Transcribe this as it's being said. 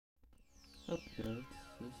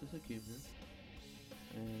Hakim here,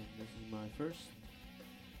 and this is my first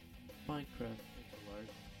Minecraft pixel art.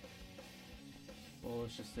 Well,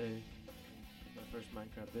 let's just say my first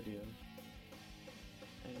Minecraft video.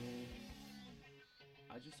 And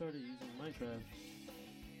I just started using Minecraft,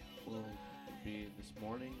 well, it'd be this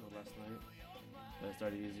morning or last night. I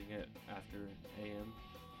started using it after AM.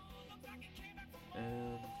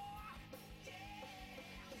 And,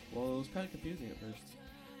 well, it was kind of confusing at first.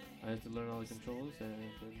 I had to learn all the controls, and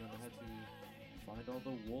then I had to find all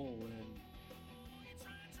the wool, and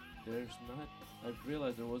I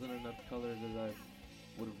realized there wasn't enough color that I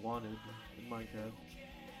would have wanted in Minecraft,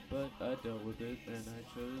 but I dealt with it, and I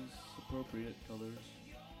chose appropriate colors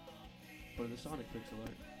for the Sonic pixel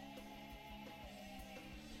art.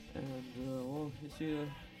 And, well, you see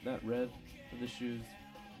that red in the shoes,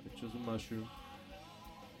 which was a mushroom,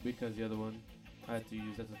 because the other one I had to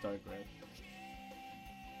use as a dark red.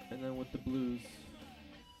 And then with the blues,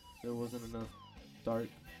 there wasn't enough dark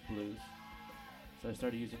blues, so I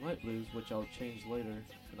started using light blues, which I'll change later,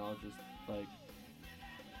 and I'll just like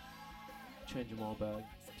change them all back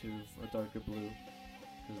to a darker blue,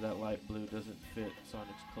 because that light blue doesn't fit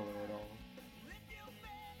Sonic's color at all.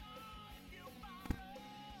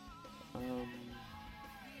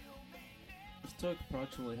 This took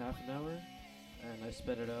approximately half an hour, and I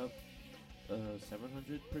sped it up 700%,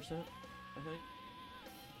 I think,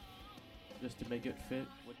 just to make it fit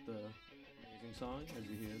with the amazing song, as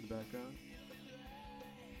you hear in the background.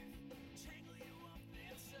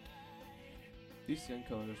 These skin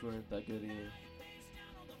colors weren't that good either.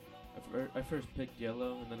 I first picked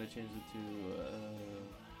yellow, and then I changed it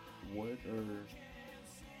to wood, or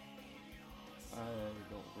I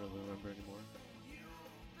don't really remember anymore.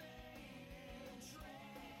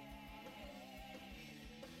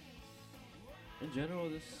 In general,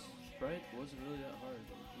 this sprite wasn't really that hard.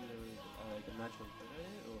 Either the match was good at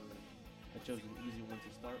it, or I chose an easy one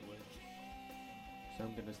to start with. So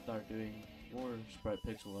I'm gonna start doing more sprite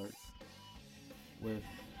pixel art with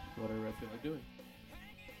whatever I feel like doing.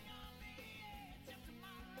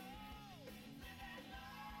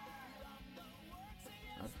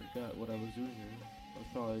 I forgot what I was doing here. I was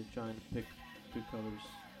probably trying to pick good colors.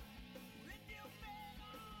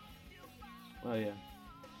 Oh yeah.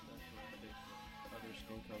 That's where I picked the other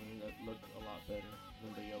skin color that looked a lot better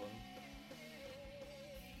than the yellow.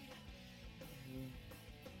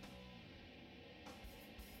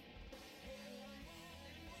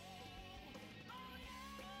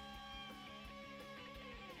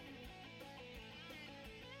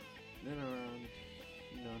 Then around,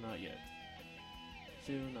 no, not yet.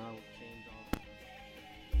 Soon I'll change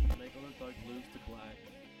make all the dark blues to black,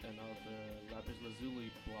 and all the lapis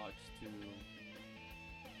lazuli blocks to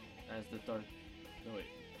as the dark. No wait,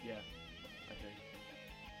 yeah, I think.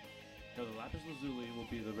 No, the lapis lazuli will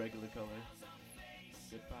be the regular color.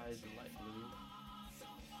 Goodbye is the light blue,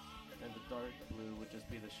 and the dark blue would just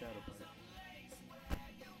be the shadow part.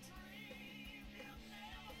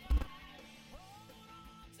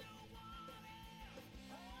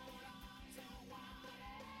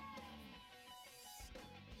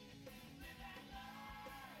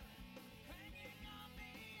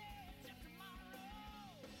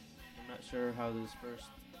 I'm not sure how this first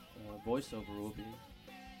voiceover will be,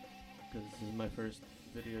 because this is my first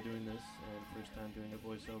video doing this, and first time doing a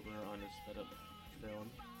voiceover on a sped up film,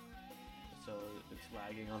 so it's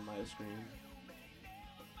lagging on my screen.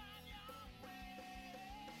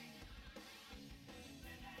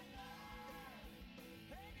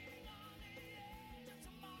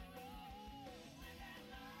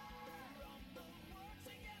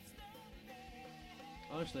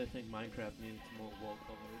 Honestly, I think Minecraft needs more wall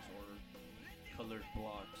colors or colored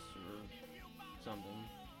blocks or something,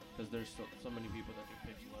 because there's so many people that do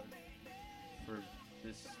pixel art for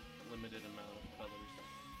this limited amount of colors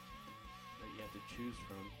that you have to choose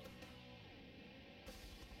from.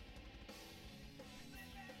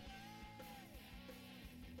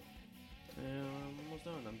 And I'm almost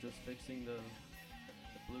done. I'm just fixing the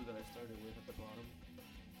blue that I started with at the bottom.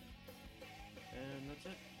 And that's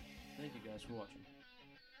it. Thank you guys for watching.